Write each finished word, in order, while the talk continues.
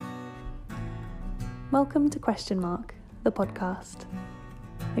Welcome to Question Mark, the podcast,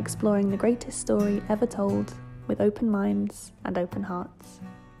 exploring the greatest story ever told with open minds and open hearts.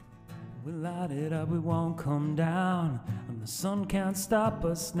 We light it up, we won't come down, and the sun can't stop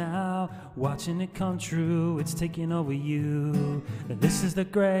us now. Watching it come true, it's taking over you. This is the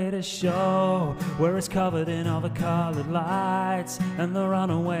greatest show, where it's covered in all the colored lights, and the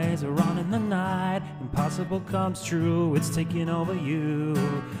runaways are on in the night. Impossible comes true, it's taking over you.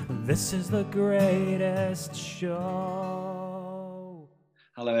 This is the greatest show.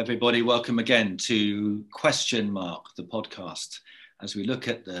 Hello everybody, welcome again to Question Mark, the podcast, as we look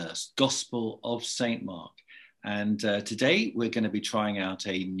at the Gospel of St. Mark. And today we're going to be trying out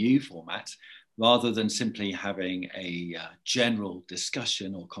a new format. Rather than simply having a general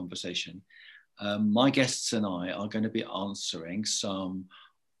discussion or conversation, my guests and I are going to be answering some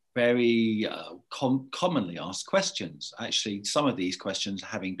very commonly asked questions. Actually, some of these questions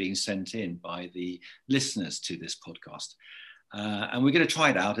having been sent in by the listeners to this podcast. And we're going to try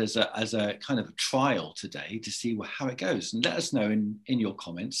it out as a kind of a trial today to see how it goes. And let us know in your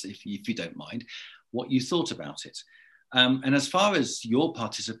comments, if you don't mind, what you thought about it. And as far as your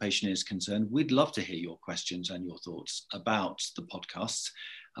participation is concerned, we'd love to hear your questions and your thoughts about the podcast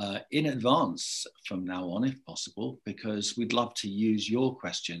in advance from now on, if possible, because we'd love to use your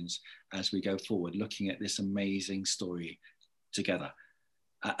questions as we go forward, looking at this amazing story together.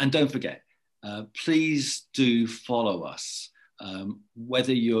 And don't forget, please do follow us.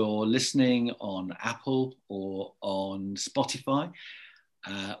 Whether you're listening on Apple or on Spotify,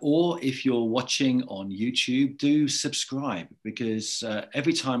 or if you're watching on YouTube, do subscribe, because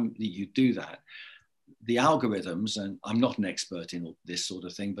every time that you do that, the algorithms, and I'm not an expert in this sort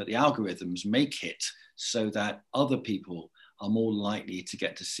of thing, but the algorithms make it so that other people are more likely to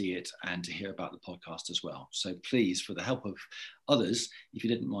get to see it and to hear about the podcast as well. So please, for the help of others, if you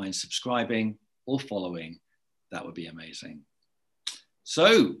didn't mind subscribing or following, that would be amazing.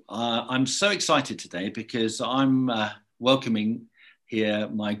 So I'm so excited today because I'm welcoming here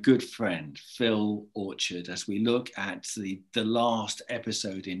my good friend, Phil Orchard, as we look at the last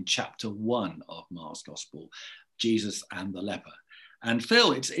episode in chapter 1 of Mark's Gospel, Jesus and the Leper. And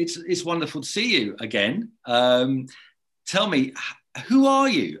Phil, it's wonderful to see you again. Tell me, who are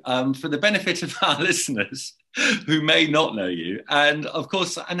you, for the benefit of our listeners who may not know you? And of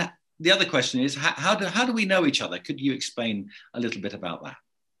course, the other question is, how do we know each other? Could you explain a little bit about that?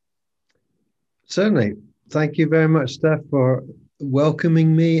 Certainly. Thank you very much, Steph, for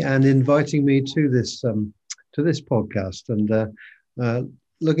welcoming me and inviting me to this podcast, and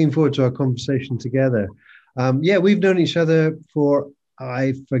looking forward to our conversation together. We've known each other for,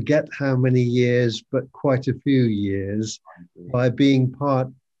 I forget how many years, but quite a few years, by being part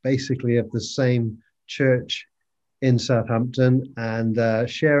basically of the same church in Southampton, and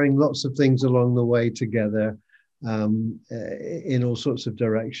sharing lots of things along the way together, in all sorts of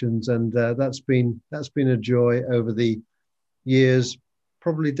directions. And that's been a joy over the years,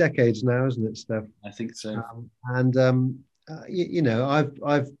 probably decades now, isn't it, Steph? I think so. I've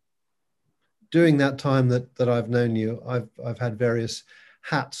during that time that I've known you, I've had various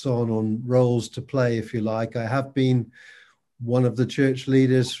hats on roles to play, if you like. I have been one of the church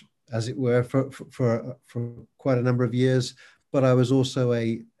leaders, as it were, for quite a number of years. But I was also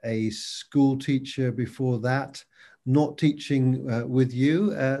a school teacher before that, not teaching with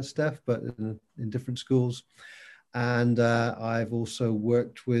you, Steph, but in different schools. And I've also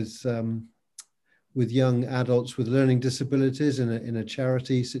worked with young adults with learning disabilities in a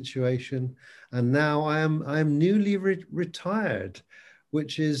charity situation. And now I am newly retired,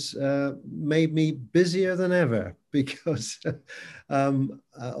 which is made me busier than ever, because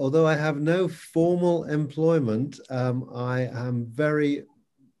although I have no formal employment, I am very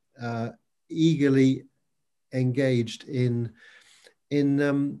eagerly engaged in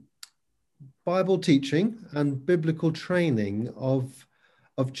Bible teaching and biblical training of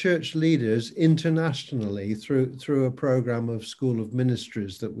church leaders internationally through a program of School of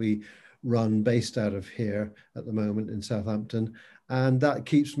Ministries that we run based out of here at the moment in Southampton. And that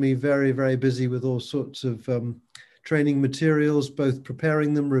keeps me very, very busy with all sorts of training materials, both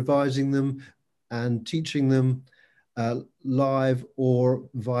preparing them, revising them, and teaching them live or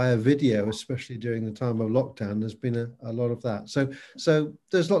via video, especially during the time of lockdown. There's been a lot of that. So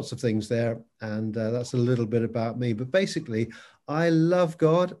there's lots of things there, and that's a little bit about me. But basically, I love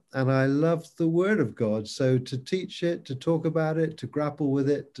God and I love the Word of God. So to teach it, to talk about it, to grapple with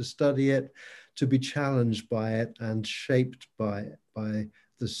it, to study it, to be challenged by it and shaped by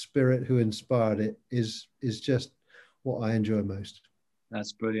the Spirit who inspired it is just what I enjoy most.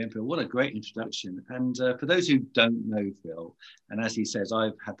 That's brilliant, Phil. What a great introduction. And for those who don't know Phil, and as he says,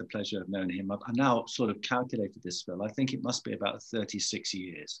 I've had the pleasure of knowing him. I've now sort of calculated this, Phil. I think it must be about 36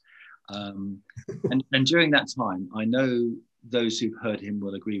 years. And during that time, I know those who've heard him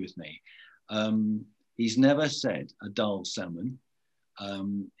will agree with me. He's never said a dull sermon.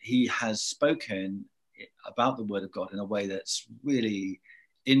 He has spoken about the Word of God in a way that's really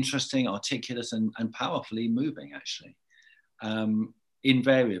interesting, articulate, and powerfully moving, actually.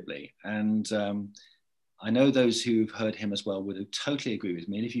 Invariably. And I know those who've heard him as well would totally agree with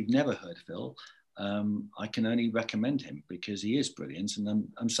me. And if you've never heard Phil, I can only recommend him because he is brilliant. And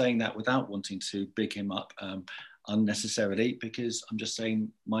I'm saying that without wanting to big him up unnecessarily, because I'm just saying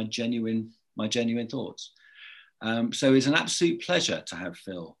my genuine thoughts. So it's an absolute pleasure to have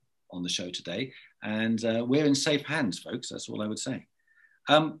Phil on the show today. And we're in safe hands, folks. That's all I would say.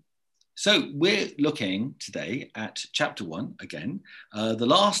 So we're looking today at chapter 1 again, the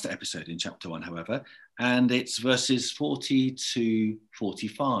last episode in chapter 1, however, and it's verses 40 to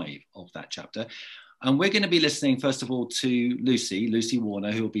 45 of that chapter. And we're going to be listening, first of all, to Lucy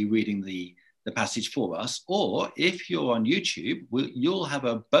Warner, who will be reading the passage for us. Or if you're on YouTube, you'll have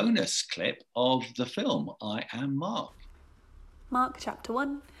a bonus clip of the film, I Am Mark. Mark chapter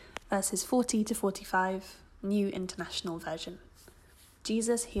 1, verses 40 to 45, New International Version.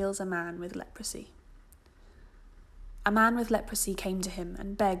 Jesus heals a man with leprosy. A man with leprosy came to him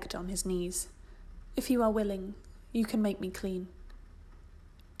and begged on his knees, "If you are willing, you can make me clean."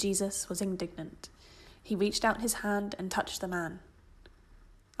 Jesus was indignant. He reached out his hand and touched the man.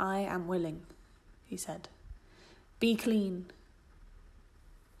 "I am willing," he said. "Be clean."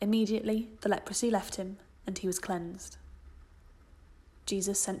 Immediately the leprosy left him and he was cleansed.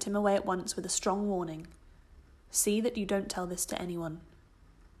 Jesus sent him away at once with a strong warning. "See that you don't tell this to anyone.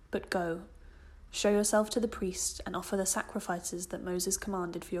 But go, show yourself to the priest and offer the sacrifices that Moses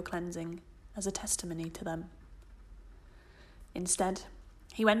commanded for your cleansing as a testimony to them." Instead,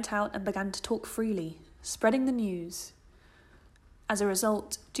 he went out and began to talk freely, spreading the news. As a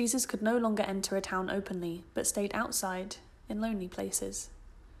result, Jesus could no longer enter a town openly, but stayed outside in lonely places.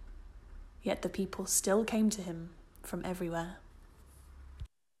 Yet the people still came to him from everywhere.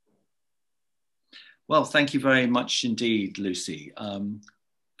 Well, thank you very much indeed, Lucy.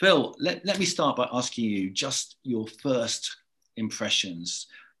 Phil, let me start by asking you just your first impressions,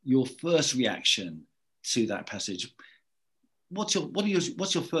 your first reaction to that passage. What's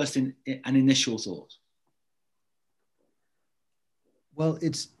your first and initial thought? Well,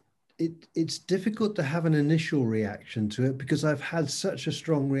 it's difficult to have an initial reaction to it because I've had such a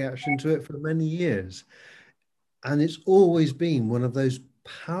strong reaction to it for many years. And it's always been one of those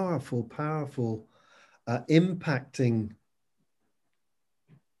powerful, impacting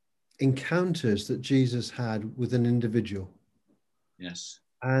encounters that Jesus had with an individual. Yes.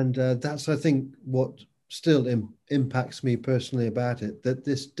 And that's, I think, what still impacts me personally about it, that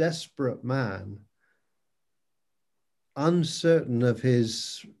this desperate man, uncertain of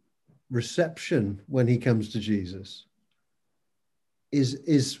his reception when he comes to Jesus,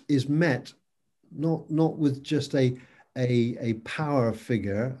 is met not with just a power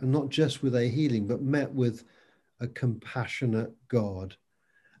figure and not just with a healing, but met with a compassionate God.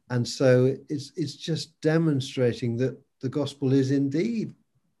 And so it's just demonstrating that the gospel is indeed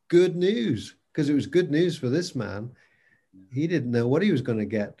good news, because it was good news for this man. He didn't know what he was going to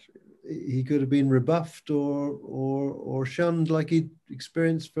get. He could have been rebuffed or shunned like he'd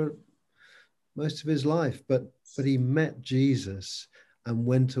experienced for most of his life, but he met Jesus and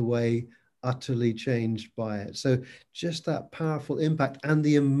went away utterly changed by it. So just that powerful impact and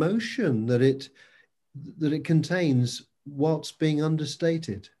the emotion that it contains, whilst being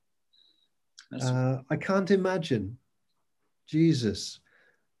understated. I can't imagine Jesus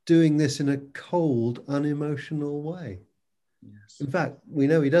doing this in a cold, unemotional way. Yes. In fact, we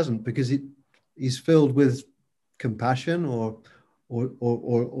know he doesn't, because he's filled with compassion or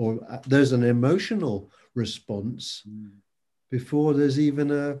there's an emotional response before there's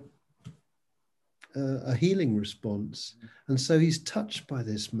even a healing response. And so he's touched by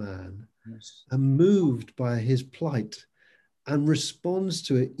this man and moved by his plight and responds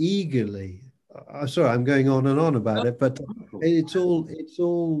to it eagerly. I'm sorry, I'm going on and on about it, but it's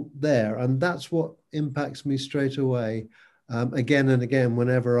all there, and that's what impacts me straight away, again and again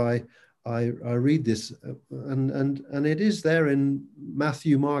whenever I read this, and it is there in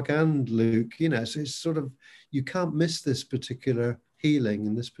Matthew, Mark, and Luke. You know, so it's sort of, you can't miss this particular healing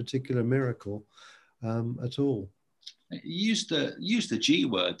and this particular miracle at all. Use the G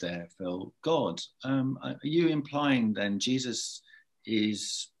word there, Phil. God. Are you implying then Jesus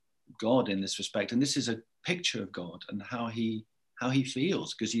is God in this respect, and this is a picture of God and how he how he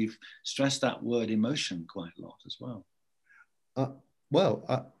feels, because you've stressed that word emotion quite a lot as well.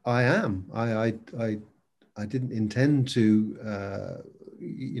 I am. I didn't intend to,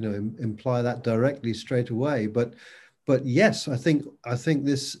 imply that directly straight away, but yes, I think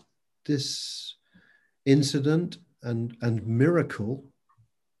this incident and miracle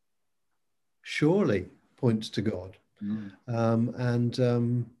surely points to God,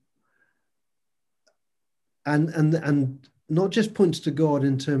 and not just points to God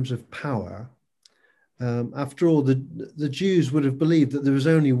in terms of power. After all, the Jews would have believed that there was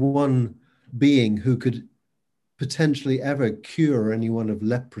only one being who could potentially ever cure anyone of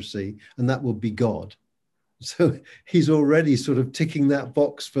leprosy, and that would be God. So he's already sort of ticking that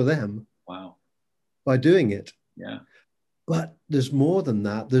box for them. Wow. By doing it. Yeah. But there's more than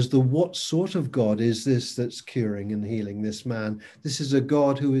that. There's what sort of God is this that's curing and healing this man? This is a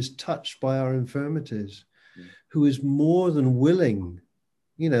God who is touched by our infirmities, who is more than willing.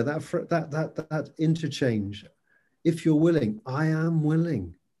 You know, that interchange. If you're willing, I am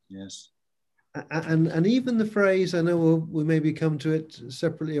willing. Yes. And even the phrase, I know we'll maybe come to it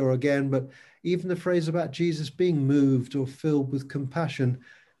separately or again, but even the phrase about Jesus being moved or filled with compassion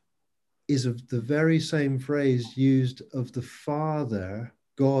is of the very same phrase used of the Father,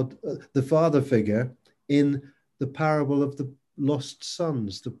 God, the Father figure in the parable of the lost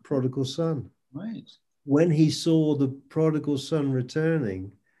sons, the prodigal son. Right. When he saw the prodigal son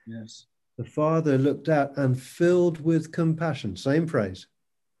returning, yes, the Father looked out and filled with compassion, same phrase,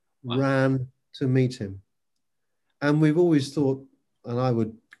 ran to meet him. And we've always thought, and I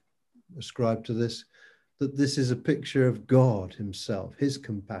would ascribe to this, that this is a picture of God himself, his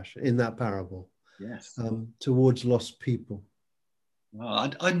compassion in that parable, yes, towards lost people.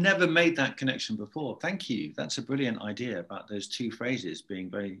 Wow, I'd never made that connection before. Thank you. That's a brilliant idea about those two phrases being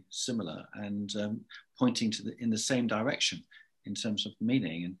very similar and pointing to in the same direction in terms of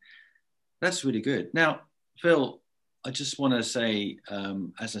meaning. And that's really good. Now, Phil, I just want to say,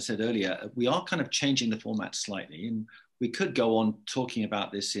 as I said earlier, we are kind of changing the format slightly, and we could go on talking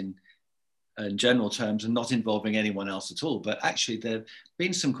about this in general terms and not involving anyone else at all. But actually, there have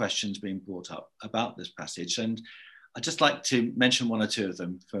been some questions being brought up about this passage, and I'd just like to mention one or two of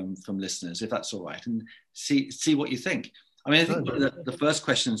them from listeners, if that's all right, and see what you think. I mean, I think one of the first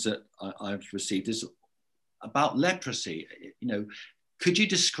questions that I've received is about leprosy. You know, could you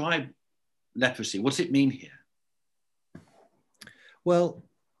describe leprosy? What does it mean here? Well,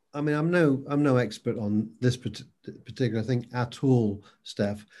 I mean, I'm no expert on this particular thing at all,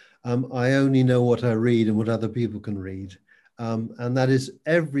 Steph. I only know what I read and what other people can read. And that is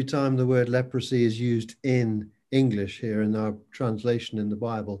every time the word leprosy is used in English here in our translation in the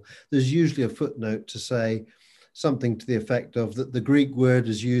Bible, there's usually a footnote to say something to the effect of that the Greek word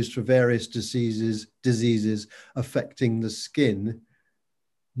is used for various diseases affecting the skin,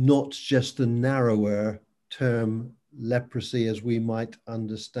 not just the narrower term leprosy as we might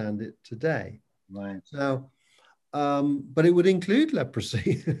understand it today. Right. Now, but it would include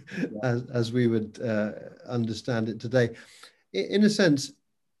leprosy as we would understand it today. In a sense,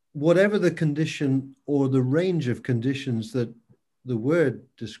 whatever the condition or the range of conditions that the word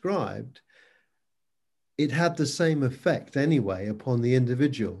described, it had the same effect anyway upon the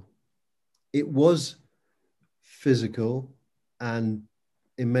individual. It was physical and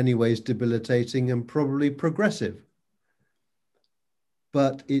in many ways debilitating and probably progressive,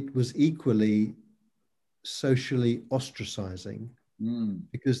 but it was equally socially ostracizing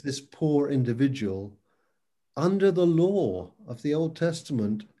because this poor individual, under the law of the Old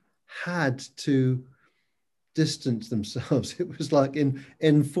Testament, had to distance themselves. It was like in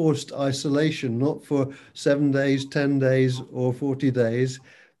enforced isolation, not for 7 days, 10 days, or 40 days,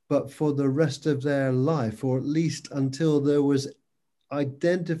 but for the rest of their life, or at least until there was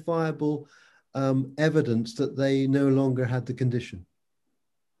identifiable evidence that they no longer had the condition.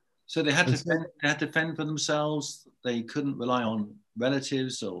 So they had to fend for themselves. They couldn't rely on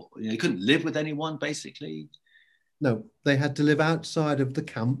relatives, or they couldn't live with anyone, basically. No, they had to live outside of the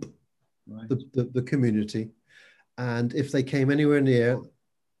camp, right, the community. And if they came anywhere near,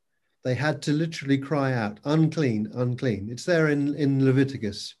 they had to literally cry out, unclean, unclean. It's there in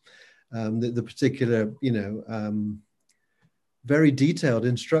Leviticus, the particular, very detailed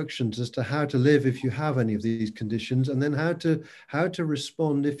instructions as to how to live if you have any of these conditions, and then how to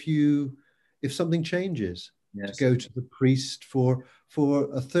respond if something changes. Yes. To go to the priest for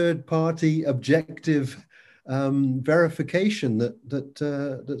a third party objective verification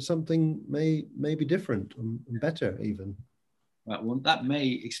that something may be different and better even. Right. Well, that may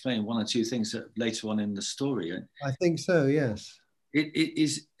explain one or two things that later on in the story. I think so. Yes. It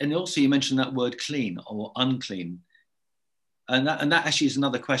is, and also you mentioned that word clean or unclean. And that actually is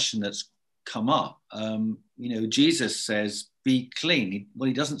another question that's come up. Jesus says, be clean. What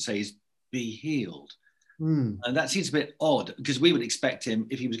he doesn't say is be healed. And that seems a bit odd, because we would expect him,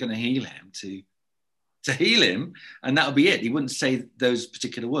 if he was going to heal him, to heal him, and that would be it. He wouldn't say those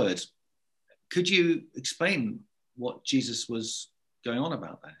particular words. Could you explain what Jesus was going on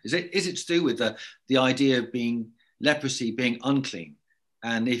about there? Is it to do with the idea of leprosy being unclean,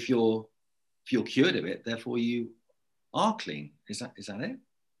 and if you're cured of it, therefore you are clean? Is that it?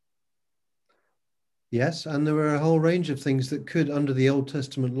 Yes, and there were a whole range of things that could, under the Old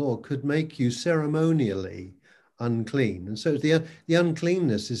Testament law, could make you ceremonially unclean. And so the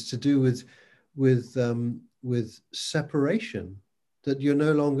uncleanness is to do with separation, that you're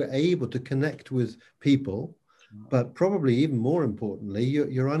no longer able to connect with people, but probably even more importantly,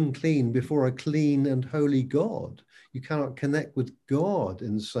 you're unclean before a clean and holy God. You cannot connect with God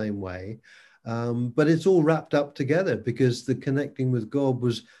in the same way, but it's all wrapped up together, because the connecting with God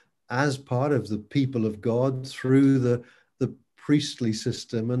was as part of the people of God through the priestly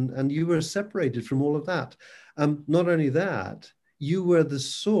system, and you were separated from all of that. Not only that, you were the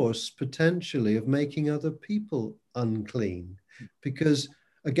source potentially of making other people unclean, because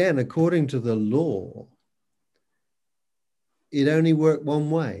again, according to the law, it only worked one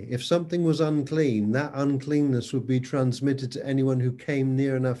way. If something was unclean, that uncleanness would be transmitted to anyone who came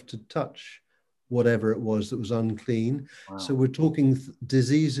near enough to touch whatever it was that was unclean. Wow. So we're talking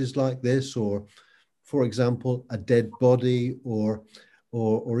diseases like this, or, for example, a dead body, or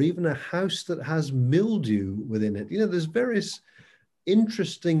even a house that has mildew within it. There's various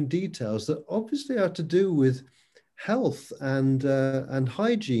interesting details that obviously are to do with health and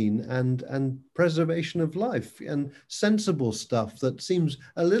hygiene and preservation of life, and sensible stuff that seems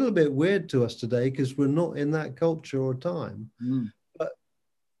a little bit weird to us today because we're not in that culture or time.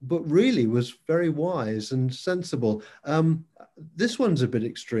 But really was very wise and sensible. This one's a bit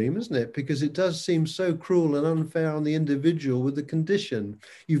extreme, isn't it? Because it does seem so cruel and unfair on the individual with the condition.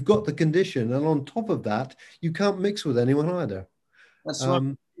 You've got the condition, and on top of that, you can't mix with anyone either. That's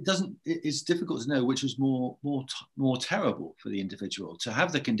right. It's difficult to know which was more terrible for the individual: to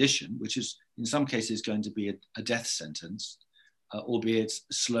have the condition, which is in some cases going to be a death sentence, albeit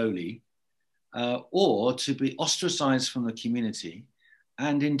slowly, or to be ostracized from the community,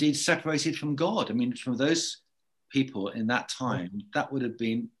 and indeed separated from God. I mean, from those people in that time, that would have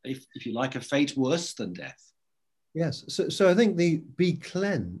been, if you like, a fate worse than death. Yes. So I think the be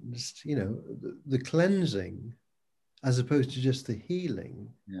cleansed, the cleansing, as opposed to just the healing,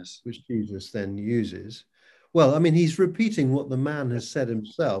 yes, which Jesus then uses. Well, I mean, he's repeating what the man has said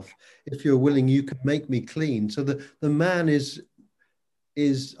himself. If you're willing, you can make me clean. So the man is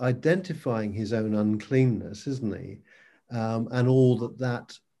identifying his own uncleanness, isn't he? And all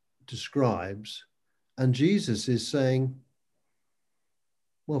that describes. And Jesus is saying,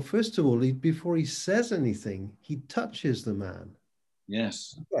 well, first of all, before he says anything, he touches the man.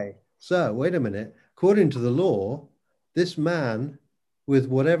 Yes. Okay. So wait a minute. According to the law, this man, with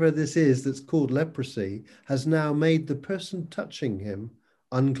whatever this is that's called leprosy, has now made the person touching him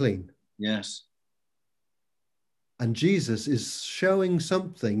unclean. Yes. And Jesus is showing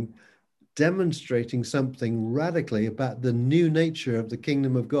something, demonstrating something radically about the new nature of the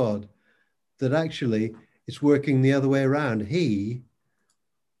kingdom of God, that actually it's working the other way around. He,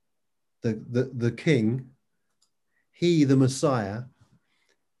 the king, he, the Messiah,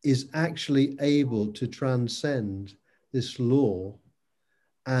 is actually able to transcend this law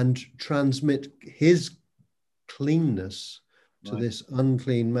and transmit his cleanness to this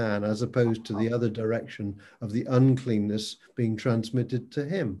unclean man, as opposed to the other direction of the uncleanness being transmitted to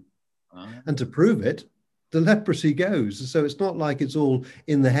him. And to prove it, the leprosy goes. So it's not like it's all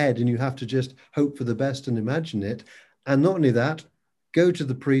in the head and you have to just hope for the best and imagine it. And not only that, go to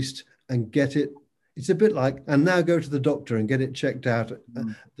the priest and get it. It's a bit like, and now go to the doctor and get it checked out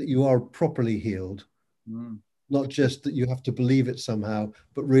that you are properly healed. Not just that you have to believe it somehow,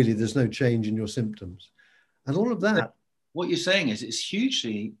 but really there's no change in your symptoms. And all of that. What you're saying is it's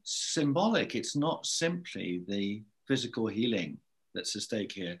hugely symbolic. It's not simply the physical healing that's at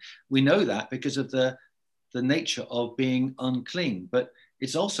stake here. We know that because of the nature of being unclean, but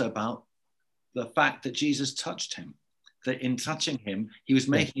it's also about the fact that Jesus touched him, that in touching him, he was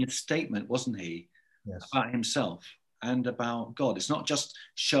making a statement, wasn't he, about himself and about God. It's not just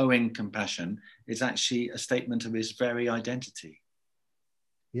showing compassion, it's actually a statement of his very identity.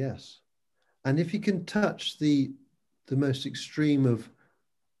 Yes. And if he can touch the most extreme of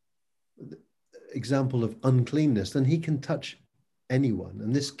example of uncleanness, then he can touch anyone.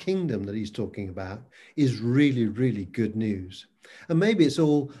 And this kingdom that he's talking about is really, really good news. And maybe it's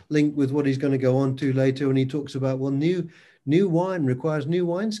all linked with what he's going to go on to later when he talks about, well, new new wine requires new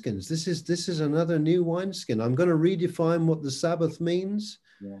wineskins. This is another new wineskin. I'm going to redefine what the Sabbath means,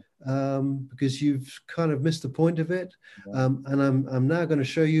 because you've kind of missed the point of it. And I'm now going to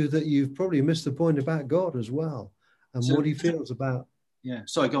show you that you've probably missed the point about God as well, and what he feels about. Yeah.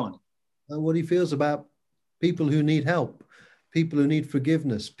 Sorry, go on. And what he feels about people who need help, people who need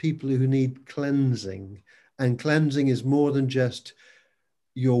forgiveness, people who need cleansing. And cleansing is more than just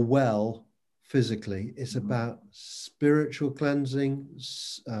you're well physically. It's about spiritual cleansing,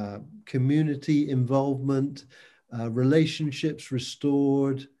 community involvement, relationships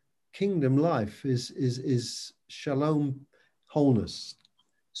restored. Kingdom life is shalom, wholeness.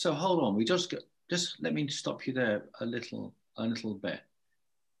 So hold on, just let me stop you there a little bit.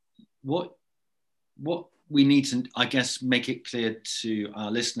 What we need to, I guess, make it clear to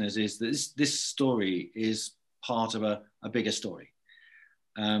our listeners is that this story is part of a bigger story.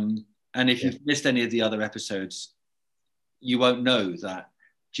 And if you've missed any of the other episodes, you won't know that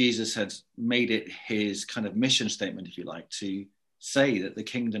Jesus had made it his kind of mission statement, if you like, to say that the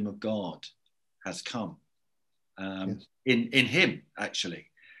kingdom of God has come in him, actually,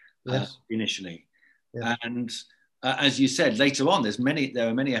 initially. Yes. And as you said, later on, there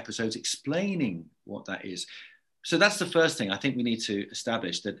are many episodes explaining what that is. So that's the first thing I think we need to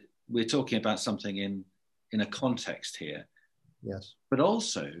establish, that we're talking about something in a context here. Yes. But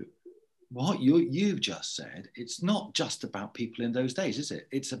also, what you've just said, it's not just about people in those days, is it?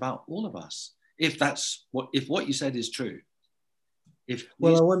 It's about all of us. If what you said is true. I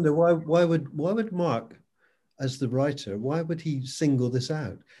wonder why would Mark, as the writer, why would he single this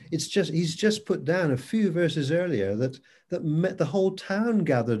out? It's just, he's just put down a few verses earlier that the whole town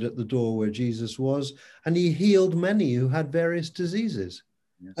gathered at the door where Jesus was, and he healed many who had various diseases.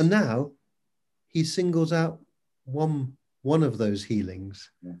 Yes. And now he singles out one of those healings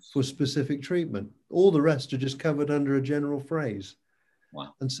for specific treatment. All the rest are just covered under a general phrase.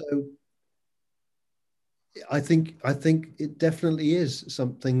 Wow. And so I think it definitely is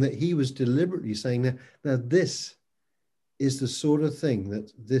something that he was deliberately saying that this is the sort of thing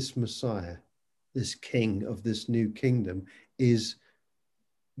that this Messiah, this king of this new kingdom, is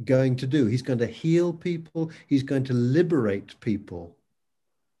going to do. He's going to heal people. He's going to liberate people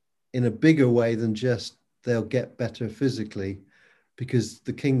in a bigger way than just they'll get better physically, because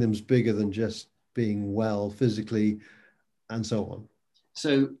the kingdom's bigger than just being well physically and so on.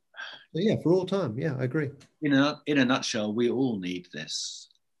 So yeah, for all time. Yeah, I agree. In a nutshell, we all need this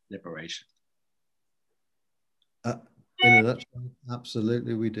liberation. In a nutshell,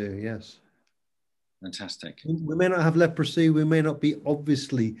 absolutely we do, yes. Fantastic. We may not have leprosy, we may not be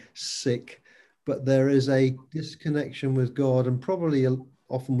obviously sick, but there is a disconnection with God, and probably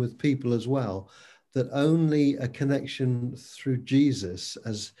often with people as well, that only a connection through Jesus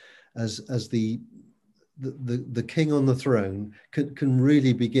as the king on the throne can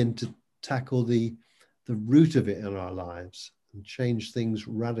really begin to tackle the root of it in our lives and change things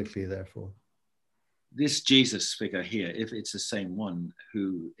radically, therefore. This Jesus figure here, if it's the same one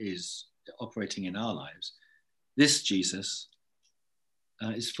who is operating in our lives, this Jesus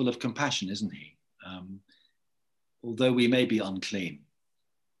is full of compassion, isn't he? Although we may be unclean,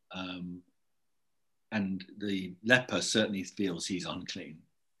 and the leper certainly feels he's unclean.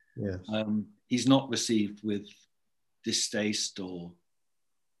 Yes. He's not received with distaste or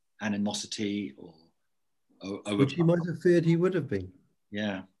animosity or which he might have feared he would have been.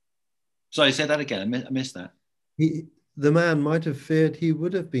 Yeah. Sorry, say that again. I missed that. The man might have feared he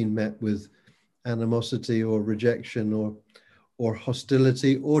would have been met with animosity or rejection or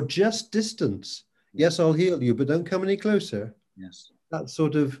hostility or just distance. Yes, I'll heal you, but don't come any closer. Yes. That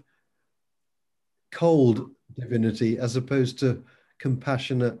sort of cold divinity as opposed to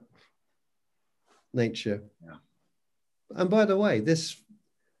compassionate nature. Yeah. And by the way, this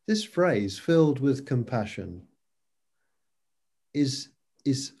phrase, filled with compassion, is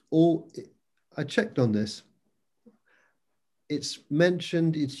all, I checked on this. It's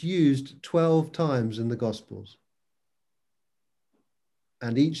mentioned, it's used 12 times in the Gospels.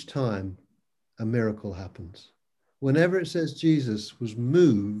 And each time a miracle happens. Whenever it says Jesus was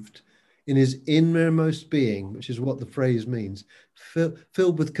moved in his innermost being, which is what the phrase means,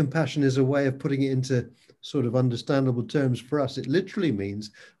 filled with compassion is a way of putting it into sort of understandable terms for us. It literally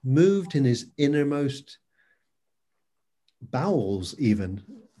means moved in his innermost bowels, even,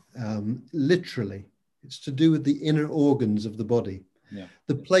 literally. It's to do with the inner organs of the body. Yeah.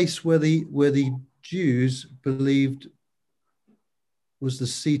 The place where the Jews believed was the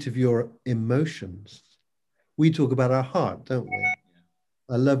seat of your emotions. We talk about our heart, don't we? Yeah.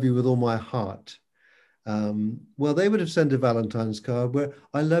 I love you with all my heart. Well, they would have sent a Valentine's card where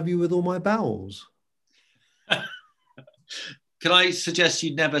I love you with all my bowels. Can I suggest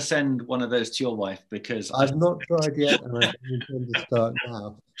you never send one of those to your wife? Because I've not tried yet, and I don't intend to start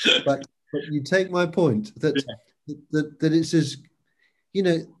now. But you take my point that it says, you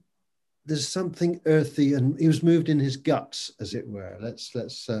know, there's something earthy, and he was moved in his guts, as it were.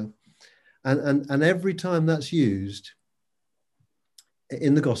 And every time that's used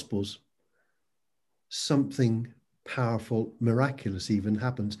in the Gospels, something powerful, miraculous even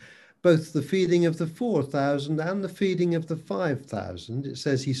happens. Both the feeding of the 4,000 and the feeding of the 5,000, it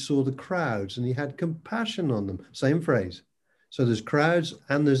says he saw the crowds and he had compassion on them. Same phrase. So there's crowds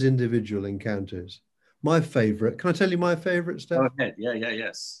and there's individual encounters. My favorite, can I tell you my favorite, Steph? Go ahead. Yeah,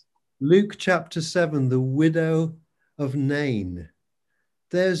 yes. Luke chapter 7, the widow of Nain.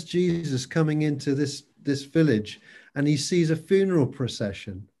 There's Jesus coming into this village, and he sees a funeral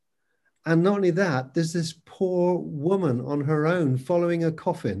procession. And not only that, there's this poor woman on her own following a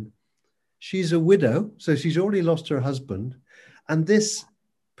coffin. She's a widow, so she's already lost her husband. And this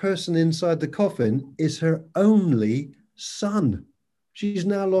person inside the coffin is her only son. She's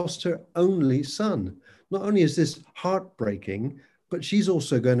now lost her only son. Not only is this heartbreaking, but she's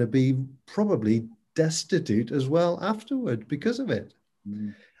also going to be probably destitute as well afterward because of it.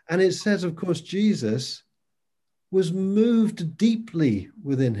 Mm. And it says, of course, Jesus was moved deeply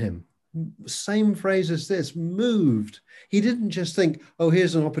within him. Same phrase as this, moved. He didn't just think, oh,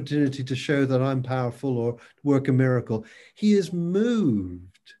 here's an opportunity to show that I'm powerful or work a miracle. He is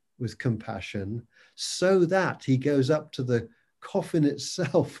moved with compassion so that he goes up to the coffin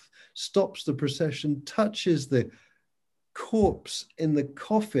itself, stops the procession, touches the corpse in the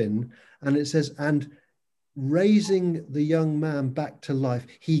coffin, and it says, and raising the young man back to life,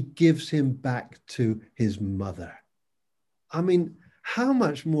 he gives him back to his mother. I mean, how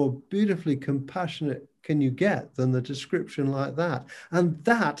much more beautifully compassionate can you get than the description like that? And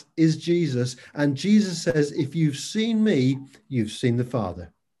that is Jesus. And Jesus says, if you've seen me, you've seen the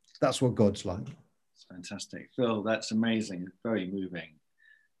Father. That's what God's like. It's fantastic. Phil, that's amazing. Very moving.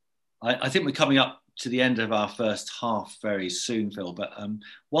 I think we're coming up to the end of our first half very soon, Phil. But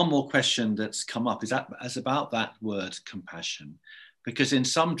one more question that's come up is about that word compassion. Because in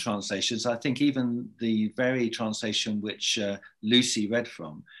some translations, I think even the very translation which Lucy read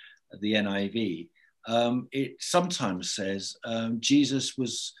from, the NIV, it sometimes says Jesus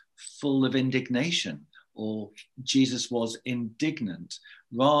was full of indignation, or Jesus was indignant,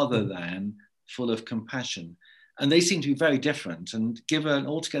 rather than full of compassion. And they seem to be very different and give an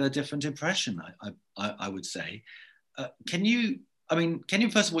altogether different impression, I would say. Can you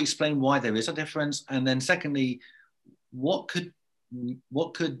first of all explain why there is a difference? And then secondly, what could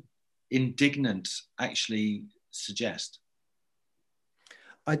indignant actually suggest?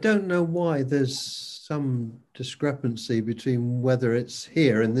 I don't know why there's some discrepancy between whether it's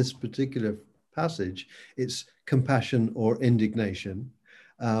here in this particular passage, it's compassion or indignation.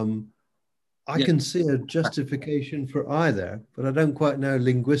 I can see a justification for either, but I don't quite know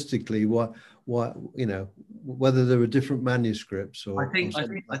linguistically what whether there were different manuscripts or.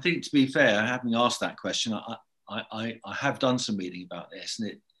 I think to be fair, having asked that question, I have done some reading about this, and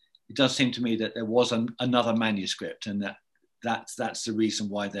it does seem to me that there was another manuscript, and that's the reason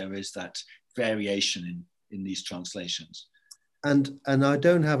why there is that variation in these translations. And I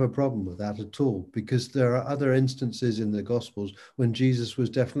don't have a problem with that at all, because there are other instances in the Gospels when Jesus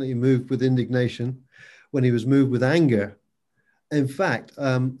was definitely moved with indignation, when he was moved with anger. In fact,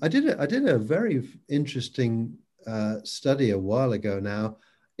 I did a very interesting study a while ago now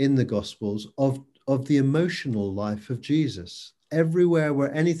in the Gospels of the emotional life of Jesus. Everywhere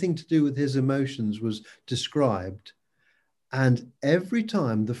where anything to do with his emotions was described, and every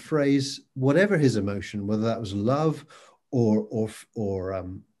time the phrase, whatever his emotion, whether that was love or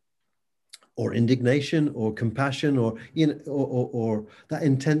indignation or compassion or that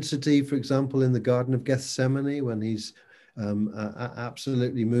intensity, for example, in the Garden of Gethsemane when he's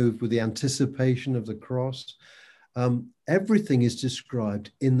absolutely moved with the anticipation of the cross. Everything is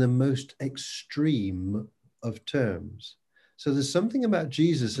described in the most extreme of terms. So there's something about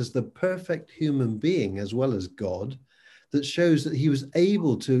Jesus as the perfect human being as well as God that shows that he was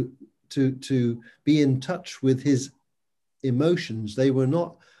able to be in touch with his emotions. They were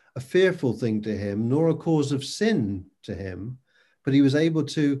not a fearful thing to him, nor a cause of sin to him, but he was able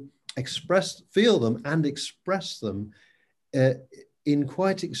to feel them and express them in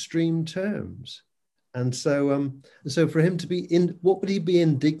quite extreme terms. And so for him to be what would he be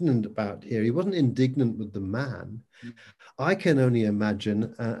indignant about here? He wasn't indignant with the man. I can only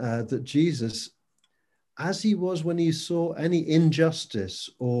imagine that Jesus, as he was when he saw any injustice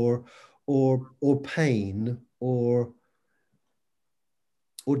or pain or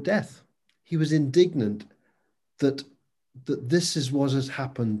death, he was indignant that that this is what has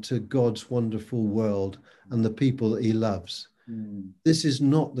happened to God's wonderful world and the people that he loves. This is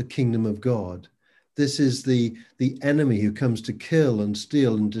not the kingdom of God. This is the enemy who comes to kill and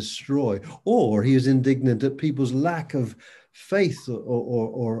steal and destroy. Or he is indignant at people's lack of faith,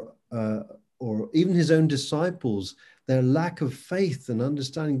 or even his own disciples, their lack of faith and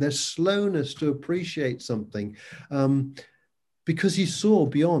understanding, their slowness to appreciate something, because he saw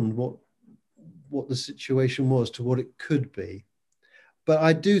beyond what the situation was to what it could be. But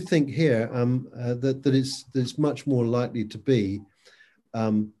I do think here that it's much more likely to be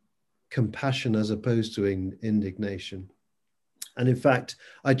compassion as opposed to indignation. And in fact,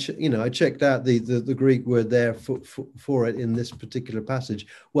 I checked out the Greek word there for it in this particular passage.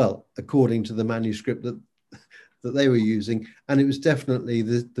 Well, according to the manuscript that they were using, and it was definitely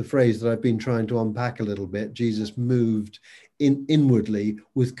the phrase that I've been trying to unpack a little bit. Jesus moved inwardly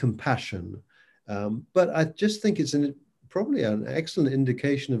with compassion. But I just think it's probably an excellent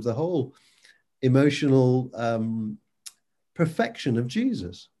indication of the whole emotional perfection of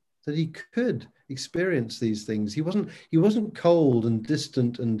Jesus, that he could experience these things. He wasn't cold and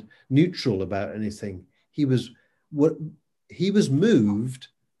distant and neutral about anything. He was moved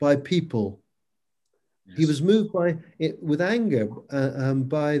by people. Yes. He was moved by it with anger,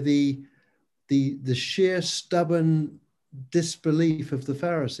 by the sheer stubborn disbelief of the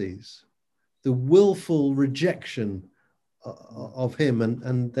Pharisees, the willful rejection of him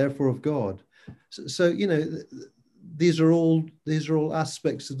and therefore of God. So these are all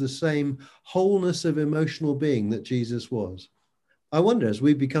aspects of the same wholeness of emotional being that Jesus was. I wonder, as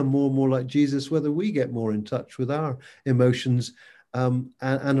we become more and more like Jesus, whether we get more in touch with our emotions and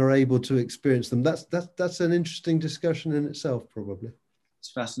are able to experience them. That's an interesting discussion in itself, probably.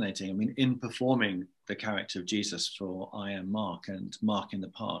 It's fascinating. I mean, in performing the character of Jesus for I Am Mark and Mark in the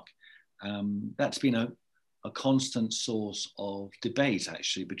Park, that's been a constant source of debate,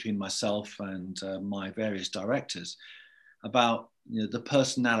 actually, between myself and my various directors about the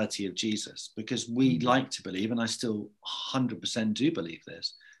personality of Jesus, because we like to believe, and I still 100% do believe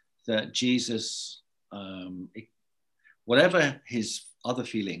this, that Jesus, whatever his other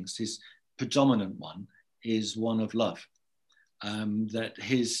feelings, his predominant one is one of love, that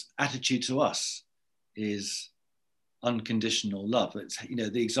his attitude to us is unconditional love. It's,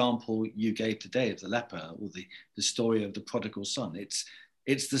 the example you gave today of the leper, or the story of the prodigal son.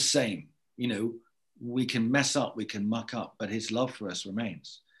 It's the same. We can mess up, we can muck up, but his love for us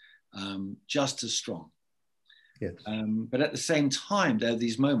remains just as strong. Yes. But at the same time, there are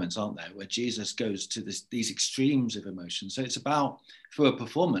these moments, aren't there, where Jesus goes to these extremes of emotion. So it's about, for a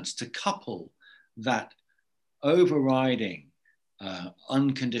performance, to couple that overriding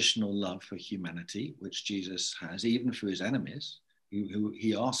unconditional love for humanity, which Jesus has, even for his enemies, who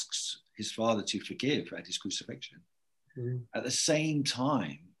he asks his Father to forgive at his crucifixion. Mm-hmm. At the same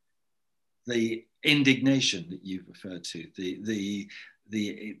time, the indignation that you've referred to, the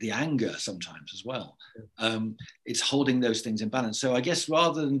anger sometimes as well. It's holding those things in balance. So I guess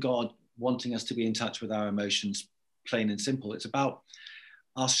rather than God wanting us to be in touch with our emotions, plain and simple, it's about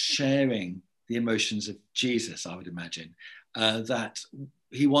us sharing the emotions of Jesus, I would imagine. That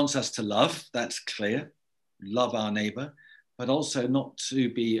he wants us to love, that's clear, love our neighbor, but also not to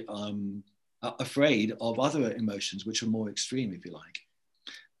be afraid of other emotions, which are more extreme, if you like,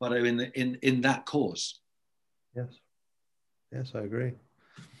 but are in that cause. Yes, I agree.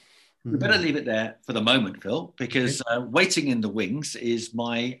 We better leave it there for the moment, Phil, because waiting in the wings is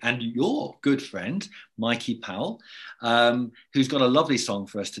my and your good friend, Mikey Powell, who's got a lovely song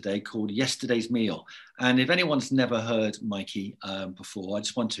for us today called Yesterday's Meal. And if anyone's never heard Mikey before, I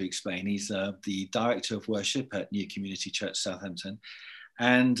just want to explain. He's the director of worship at New Community Church Southampton.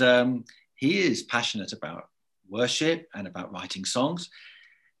 And he is passionate about worship and about writing songs.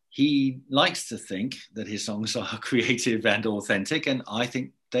 He likes to think that his songs are creative and authentic, and I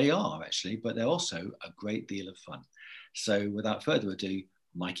think they are actually, but they're also a great deal of fun. So without further ado,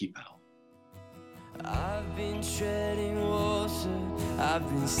 Mikey Powell. I've been treading water, I've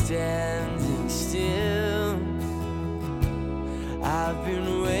been standing still, I've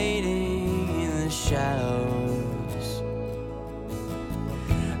been waiting in the shadows,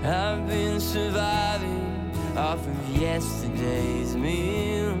 I've been surviving off of yesterday's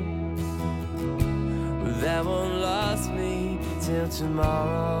meal, but that won't last me till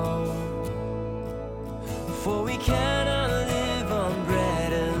tomorrow, for we cannot live on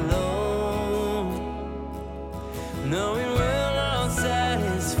bread alone, no, it will not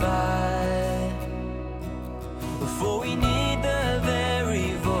satisfy, for we need the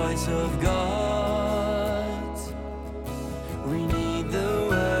very voice of God, we need the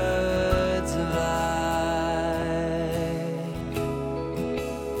words of life.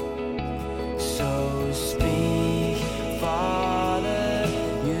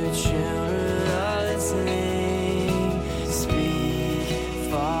 your children are listening. Speak,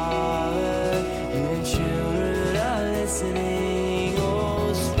 Father, your children are listening.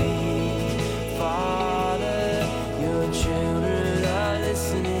 Oh, speak, Father, your children are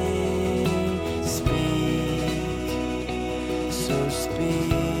listening. Speak, so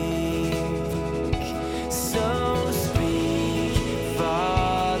speak. So speak,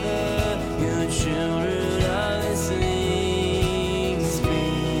 Father, your children are listening.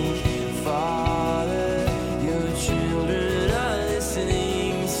 Speak, Father, your children are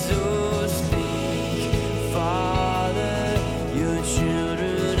listening. So speak, Father, your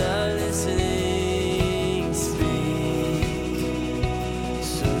children are listening. Speak,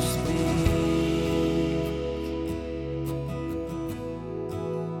 so speak.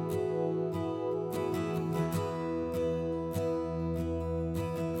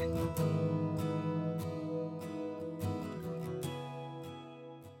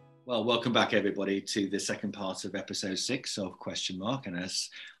 Well, welcome back, everybody, to the second part of episode 6 of Question Mark. And as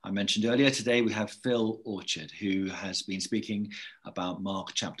I mentioned earlier, today we have Phil Orchard, who has been speaking about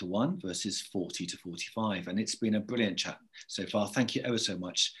Mark chapter 1, verses 40 to 45. And it's been a brilliant chat so far. Thank you ever so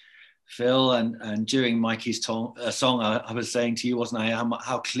much, Phil. And during Mikey's song, I was saying to you, wasn't I,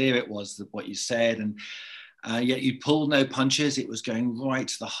 how clear it was what you said. And yet you pulled no punches. It was going right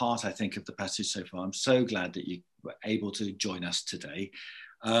to the heart, I think, of the passage so far. I'm so glad that you were able to join us today.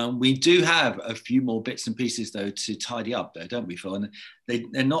 We do have a few more bits and pieces, though, to tidy up, though, don't we, Phil? And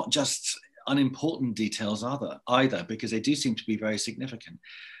they're not just unimportant details either, because they do seem to be very significant.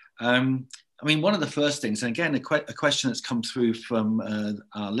 I mean, one of the first things, and again, a question that's come through from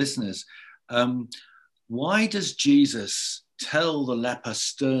our listeners, why does Jesus tell the leper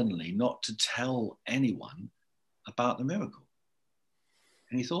sternly not to tell anyone about the miracle?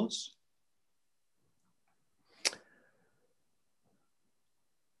 Any thoughts?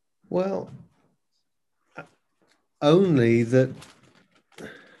 Well, only that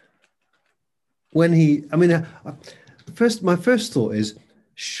when my first thought is,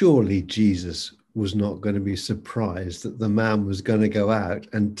 surely Jesus was not going to be surprised that the man was going to go out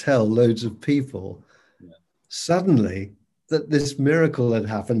and tell loads of people suddenly that this miracle had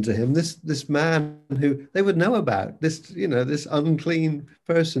happened to him. This man who they would know about, this unclean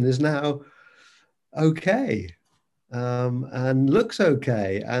person is now okay. And looks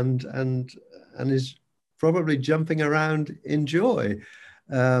okay, and is probably jumping around in joy.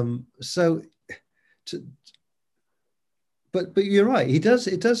 But you're right. It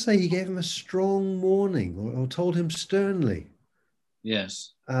does say he gave him a strong warning, or told him sternly.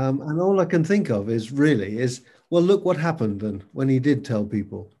 Yes. And all I can think of is well, look what happened then when he did tell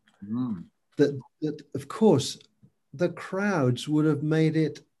people. That of course the crowds would have made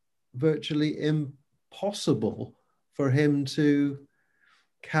it virtually impossible for him to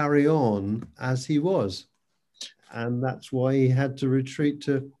carry on as he was. And that's why he had to retreat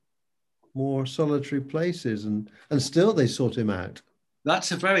to more solitary places, and still they sought him out.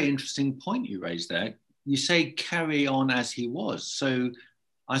 That's a very interesting point you raised there. You say carry on as he was. So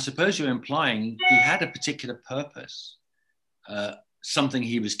I suppose you're implying he had a particular purpose, something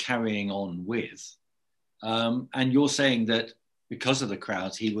he was carrying on with. And you're saying that because of the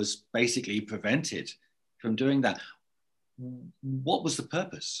crowds, he was basically prevented from doing that. What was the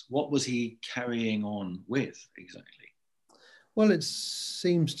purpose? What was he carrying on with exactly? Well, it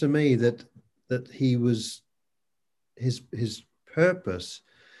seems to me that he was his purpose,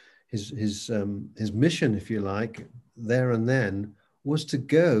 his mission, if you like, there and then, was to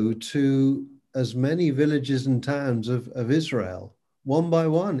go to as many villages and towns of Israel, one by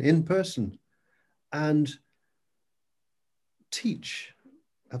one, in person, and teach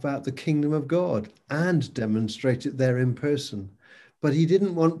about the kingdom of God and demonstrate it there in person. But he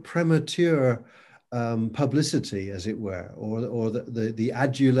didn't want premature publicity, as it were, or the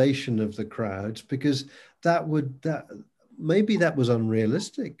adulation of the crowds, because maybe that was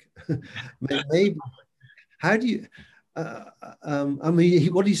unrealistic. Maybe how do you?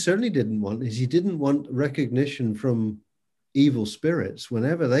 What he certainly didn't want is he didn't want recognition from evil spirits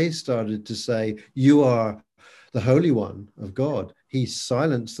whenever they started to say, "You are the Holy One of God." He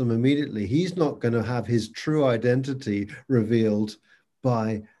silenced them immediately. He's not going to have his true identity revealed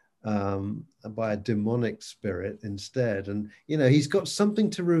by a demonic spirit instead. And he's got something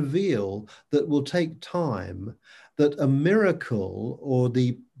to reveal that will take time, that a miracle or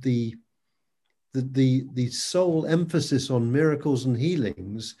the sole emphasis on miracles and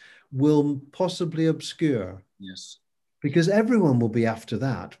healings will possibly obscure. Yes. Because everyone will be after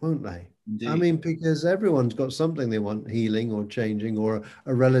that, won't they? Indeed. I mean, because everyone's got something they want healing or changing, or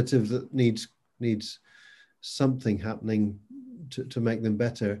a relative that needs something happening to make them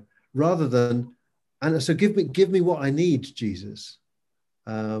better, rather than, and so give me what I need, Jesus.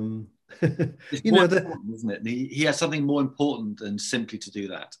 It's You more know, important, isn't it? He has something more important than simply to do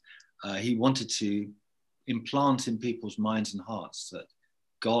that. He wanted to implant in people's minds and hearts that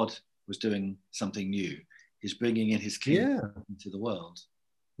God was doing something new. He's bringing in his kingdom into the world.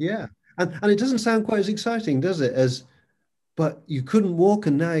 Yeah. And it doesn't sound quite as exciting, does it? But you couldn't walk,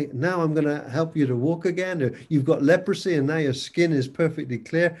 and now I'm going to help you to walk again. Or you've got leprosy and now your skin is perfectly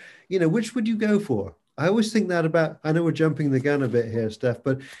clear. You know, which would you go for? I always think that about, I know we're jumping the gun a bit here, Steph,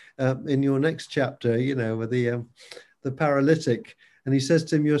 but in your next chapter, you know, with the paralytic, and he says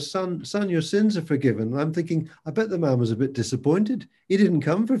to him, your son, your sins are forgiven. And I'm thinking, I bet the man was a bit disappointed. He didn't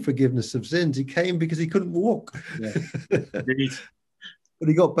come for forgiveness of sins. He came because he couldn't walk. Yeah. Indeed. But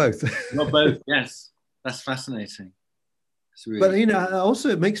he got both. Got both, yes. That's fascinating. Really... But, you know, also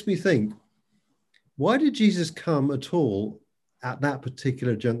it makes me think, why did Jesus come at all at that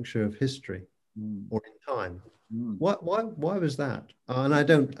particular juncture of history or in time? Why was that? And I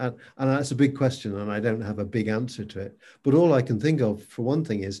don't, and that's a big question, and I don't have a big answer to it. But all I can think of, for one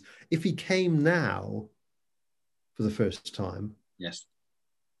thing, is if he came now for the first time, yes.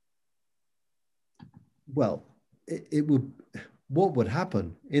 Well, it would. What would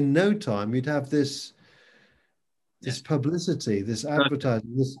happen? In no time, you'd have this publicity, this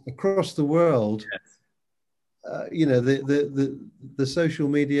advertising, this across the world. Yes. You know, the social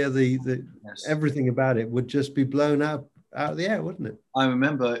media, the everything about it would just be blown out of the air, wouldn't it? I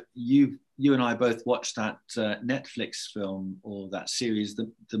remember you and I both watched that Netflix film, or that series,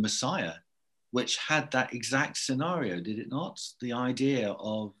 The Messiah, which had that exact scenario, did it not? The idea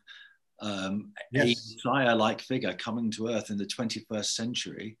of a Messiah-like figure coming to Earth in the 21st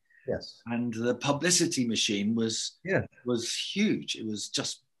century. Yes. And the publicity machine was huge. It was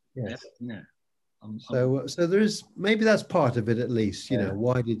just So there is, maybe that's part of it at least. You know,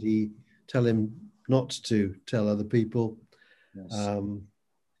 why did he tell him not to tell other people? Yes.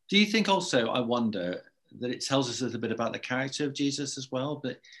 Do you think also, I wonder, that it tells us a little bit about the character of Jesus as well?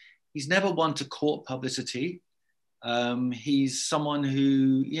 But he's never one to court publicity. He's someone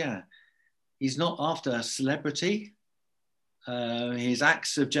who, he's not after celebrity. His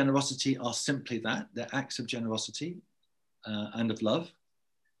acts of generosity are simply that. They're acts of generosity and of love.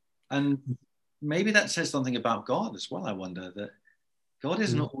 And maybe that says something about God as well. I wonder that God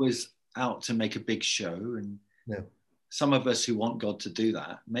isn't always out to make a big show. And some of us who want God to do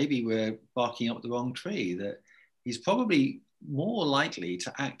that, maybe we're barking up the wrong tree, that he's probably more likely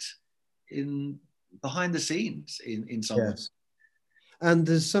to act in behind the scenes in some ways. And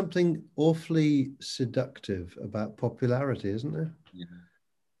there's something awfully seductive about popularity, isn't there? Yeah.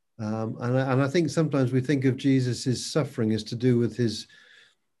 And I think sometimes we think of Jesus' suffering as to do with his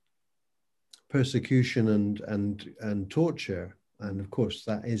persecution and torture, and of course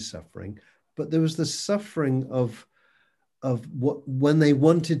that is suffering. But there was the suffering of what, when they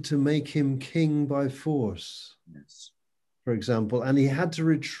wanted to make him king by force, for example, and he had to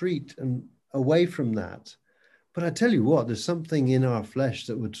retreat and away from that. But I tell you what, there's something in our flesh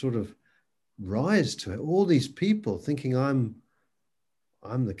that would sort of rise to it. All these people thinking I'm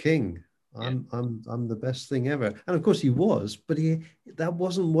the king. I'm the best thing ever. And of course he was, but that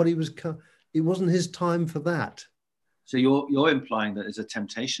wasn't what he was. It wasn't his time for that. So you're implying that there's a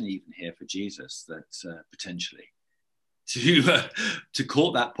temptation even here for Jesus, that potentially to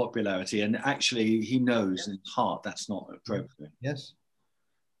court that popularity, and actually he knows in his heart that's not appropriate. Yes.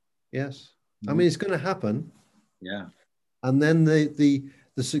 I mean, it's going to happen. Yeah. And then the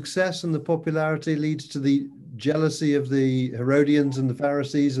success and the popularity leads to the jealousy of the Herodians and the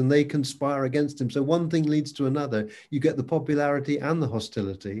Pharisees, and they conspire against him. So one thing leads to another. You get the popularity and the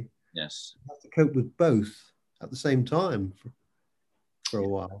hostility. Yes. You have to cope with both at the same time for a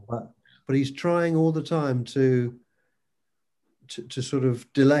while. But he's trying all the time to sort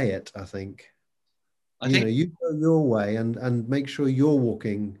of delay it, I think. You go your way and make sure you're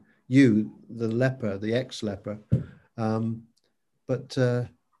walking, you, the leper, the ex-leper. But I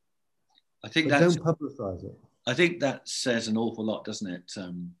think don't publicize it. I think that says an awful lot, doesn't it?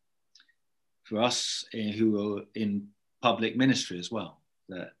 For us who are in public ministry as well,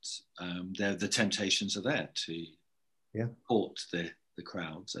 that the temptations are there to court the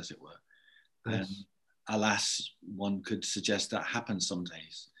crowds, as it were. Yes. And alas, one could suggest that happens some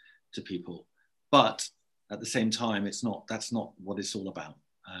days to people. But at the same time, that's not what it's all about.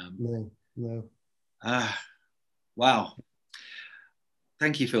 No. Wow.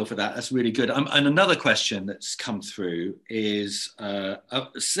 Thank you, Phil, for that. That's really good. And another question that's come through is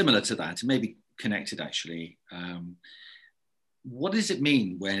similar to that, maybe connected actually. What does it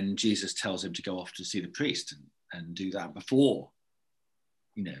mean when Jesus tells him to go off to see the priest and do that before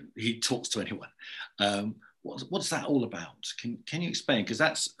he talks to anyone. What's that all about? Can you explain? Because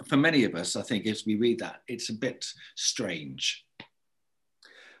that's, for many of us, I think, as we read that, it's a bit strange.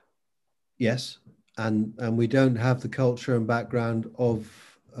 Yes, and we don't have the culture and background of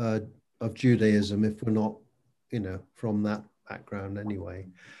Judaism if we're not, from that background anyway.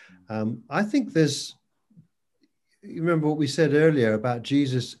 I think you remember what we said earlier about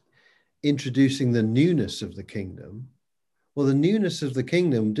Jesus introducing the newness of the kingdom. Well, the newness of the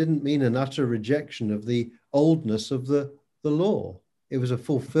kingdom didn't mean an utter rejection of the oldness of the law. It was a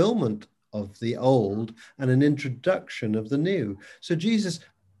fulfillment of the old and an introduction of the new. So Jesus,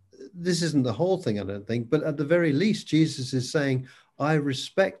 this isn't the whole thing, I don't think, but at the very least, Jesus is saying, I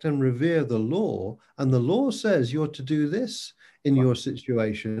respect and revere the law, and the law says you're to do this in your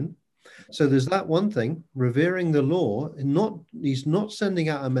situation. So there's that one thing, revering the law. He's not sending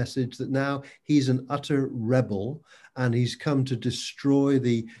out a message that now he's an utter rebel and he's come to destroy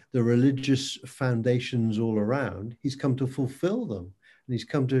the religious foundations all around. He's come to fulfill them, and he's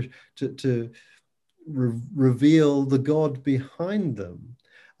come to reveal the God behind them.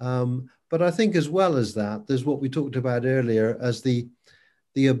 But I think as well as that, there's what we talked about earlier as the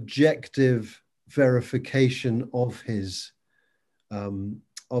objective verification of his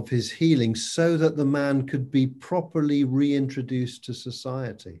healing, so that the man could be properly reintroduced to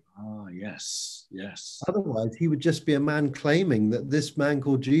society. Ah, yes. Otherwise, he would just be a man claiming that this man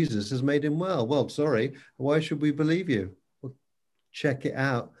called Jesus has made him well. Well, sorry, why should we believe you? Well, check it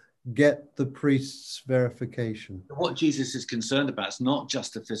out. Get the priest's verification. What Jesus is concerned about is not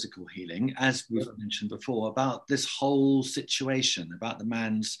just the physical healing, as we've mentioned before, about this whole situation, about the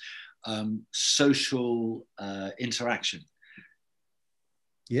man's social interaction.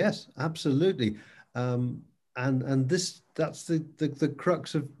 Yes, absolutely. And that's the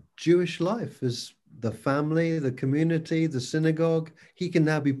crux of Jewish life, is the family, the community, the synagogue. He can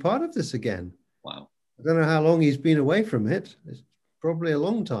now be part of this again. Wow. I don't know how long he's been away from it. It's probably a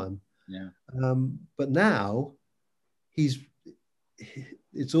long time. Yeah. But now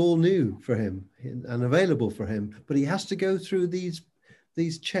it's all new for him and available for him, but he has to go through these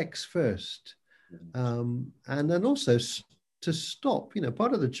checks first. And then also to stop,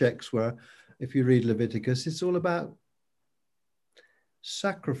 part of the checks were, if you read Leviticus, it's all about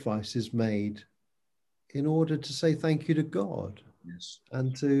sacrifices made in order to say thank you to God. Yes.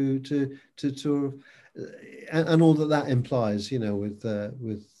 And and all that implies,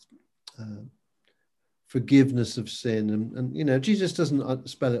 with forgiveness of sin, and Jesus doesn't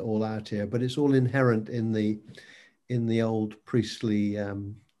spell it all out here, but it's all inherent in the old priestly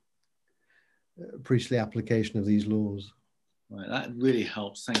application of these laws. Right, that really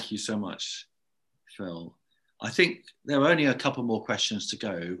helps. Thank you so much, Phil. I think there are only a couple more questions to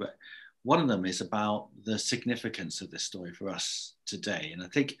go, but one of them is about the significance of this story for us today. And I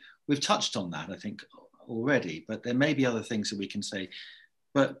think we've touched on that, already, but there may be other things that we can say.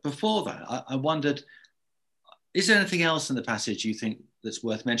 But before that, I wondered, is there anything else in the passage you think that's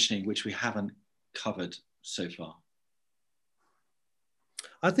worth mentioning, which we haven't covered so far?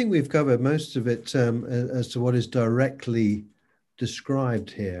 I think we've covered most of it as to what is directly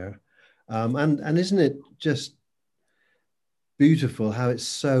described here. And isn't it just beautiful how it's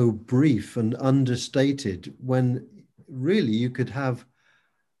so brief and understated, when really you could have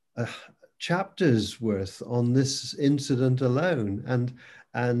a chapter's worth on this incident alone,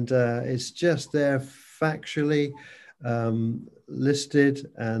 and it's just there factually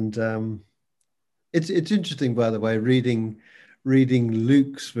listed. And it's interesting, by the way, reading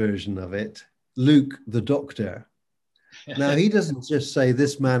Luke's version of it. Luke the doctor. Now, he doesn't just say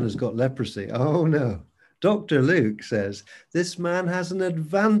this man has got leprosy. Oh no, Dr. Luke says this man has an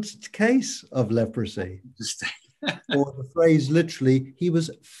advanced case of leprosy. Or the phrase literally, he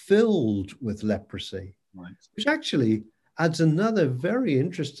was filled with leprosy, right, which actually adds another very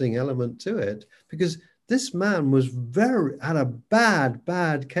interesting element to it, because this man had a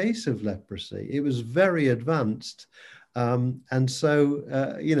bad case of leprosy. It was very advanced. And so,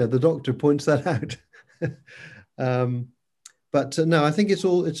 the doctor points that out. But no, I think it's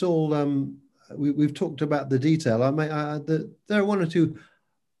all we've talked about the detail. There are one or two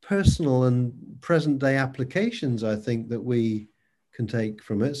personal and present day applications, I think, that we can take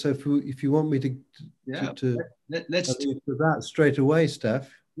from it. So if you want me to let's do that straight away,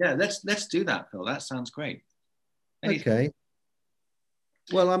 Steph. Yeah, let's do that, Phil. That sounds great. Okay.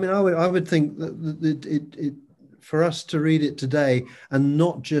 Well, I would think that it for us to read it today and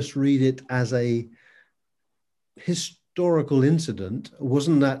not just read it as a historical incident.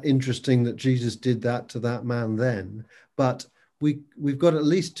 Wasn't that interesting that Jesus did that to that man then? But we've got at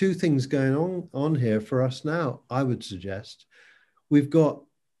least two things going on here for us now, I would suggest. we've got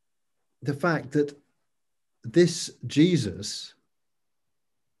the fact that this Jesus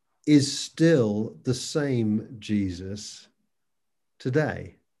is still the same Jesus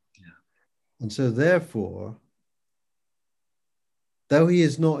today. Yeah. And so therefore, though he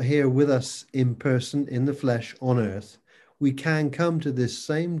is not here with us in person, in the flesh, on earth, we can come to this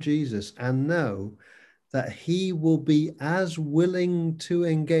same Jesus and know that he will be as willing to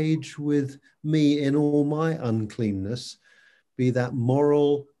engage with me in all my uncleanness, be that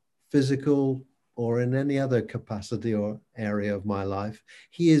moral, physical, or in any other capacity or area of my life.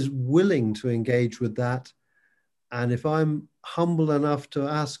 He is willing to engage with that. And if I'm humble enough to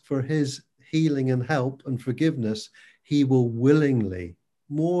ask for his healing and help and forgiveness, he will willingly,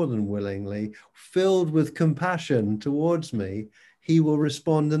 more than willingly, filled with compassion towards me, he will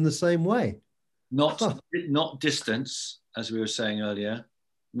respond in the same way. Not distance, as we were saying earlier,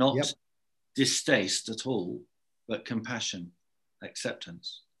 not Yep. distaste at all, but compassion,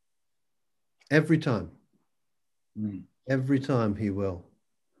 acceptance. Every time. Mm. Every time he will.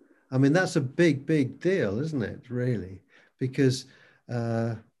 I mean, that's a big, big deal, isn't it, really? Because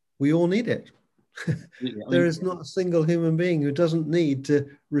we all need it. There is not a single human being who doesn't need to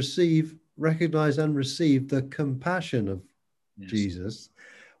recognize and receive the compassion of Jesus,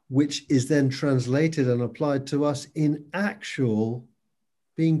 which is then translated and applied to us in actual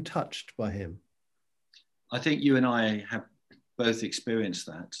being touched by him. I think you and I have both experienced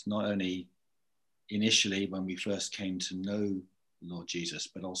that, not only initially when we first came to know Lord Jesus,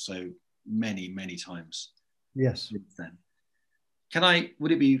 but also many, many times. Yes. Since then.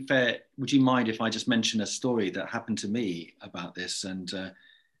 Would it be fair, would you mind if I just mention a story that happened to me about this, and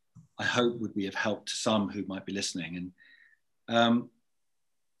I hope would be of help to some who might be listening? And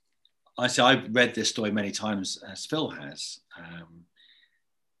I've read this story many times, as Phil has,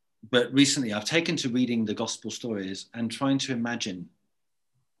 but recently I've taken to reading the gospel stories and trying to imagine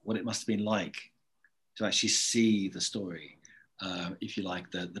what it must have been like to actually see the story, if you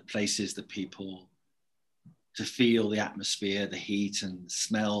like, the places, the people, to feel the atmosphere, the heat and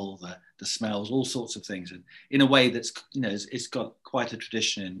smell, the smells, all sorts of things, and in a way that's, it's got quite a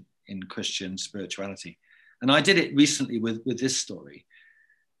tradition in Christian spirituality. And I did it recently with this story,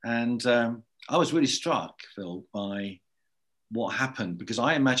 and I was really struck, Phil, by what happened, because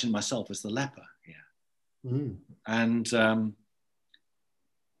I imagined myself as the leper here. Mm. And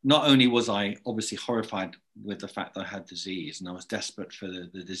not only was I obviously horrified with the fact that I had disease, and I was desperate for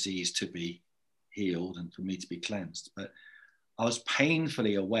the disease to be healed and for me to be cleansed, but I was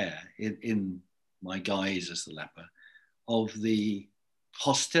painfully aware in my guise as the leper of the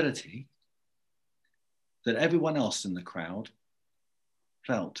hostility that everyone else in the crowd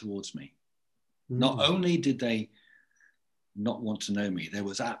felt towards me. Mm. Not only did they not want to know me, there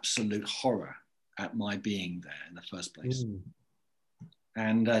was absolute horror at my being there in the first place. Mm.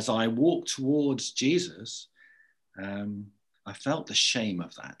 And as I walked towards Jesus, I felt the shame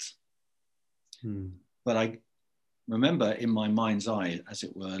of that. Mm. But I remember in my mind's eye, as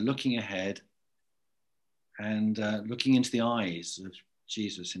it were, looking ahead and looking into the eyes of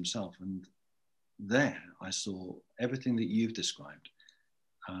Jesus himself. And there I saw everything that you've described,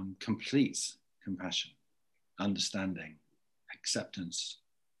 complete compassion, understanding, acceptance,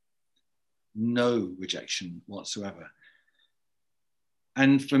 no rejection whatsoever.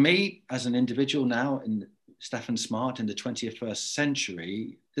 And for me, as an individual now, in Stephen Smart in the 21st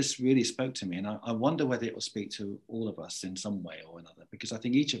century, this really spoke to me. And I wonder whether it will speak to all of us in some way or another, because I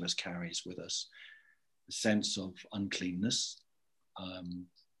think each of us carries with us a sense of uncleanness,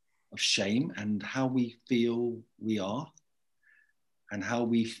 of shame, and how we feel we are, and how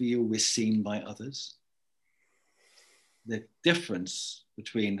we feel we're seen by others. The difference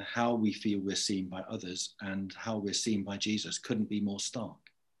between how we feel we're seen by others and how we're seen by Jesus couldn't be more stark.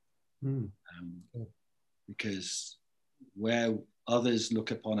 Mm. Because where others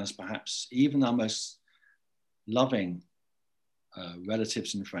look upon us, perhaps even our most loving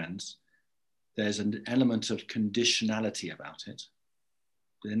relatives and friends, there's an element of conditionality about it.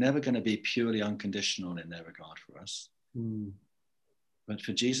 They're never going to be purely unconditional in their regard for us. Mm. But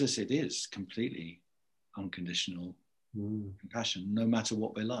for Jesus, it is completely unconditional compassion, no matter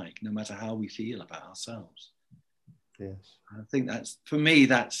what we're like, no matter how we feel about ourselves. Yes. I think that's, for me,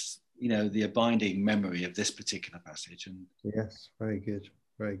 that's, the abiding memory of this particular passage. And yes, very good,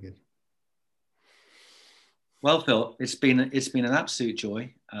 very good. Well, Phil, it's been an absolute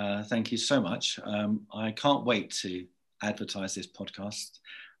joy. Thank you so much. I can't wait to advertise this podcast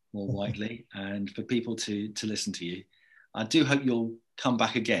more widely and for people to listen to you. I do hope you'll come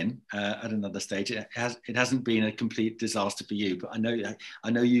back again at another stage. It hasn't been a complete disaster for you, but I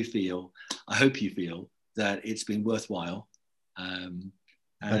know you feel, I hope you feel that it's been worthwhile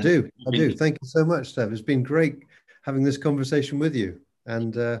I do. Thank you so much, Steph. It's been great having this conversation with you,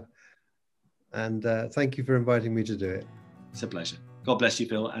 and thank you for inviting me to do it. It's a pleasure. God bless you,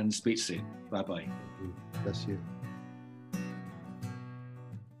 Phil, and speak soon. Bye-bye. Bless you.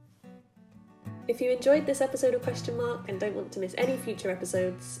 If you enjoyed this episode of Question Mark and don't want to miss any future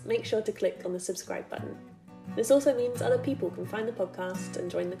episodes, make sure to click on the subscribe button. This also means other people can find the podcast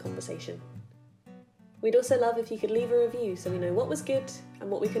and join the conversation. We'd also love if you could leave a review so we know what was good and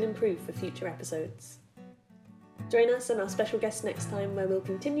what we can improve for future episodes. Join us and our special guest next time, where we'll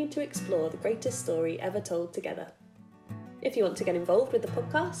continue to explore the greatest story ever told together. If you want to get involved with the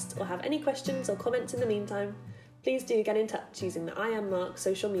podcast or have any questions or comments in the meantime, please do get in touch using the I Am Mark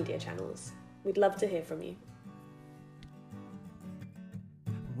social media channels. We'd love to hear from you.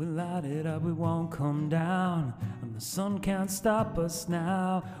 We light it up, we won't come down, and the sun can't stop us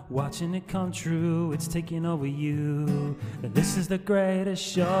now. Watching it come true, it's taking over you. This is the greatest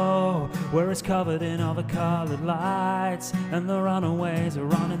show, where it's covered in all the colored lights, and the runaways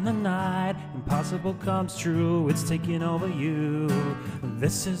are on in the night. Impossible comes true, it's taking over you.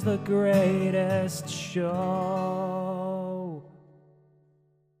 This is the greatest show.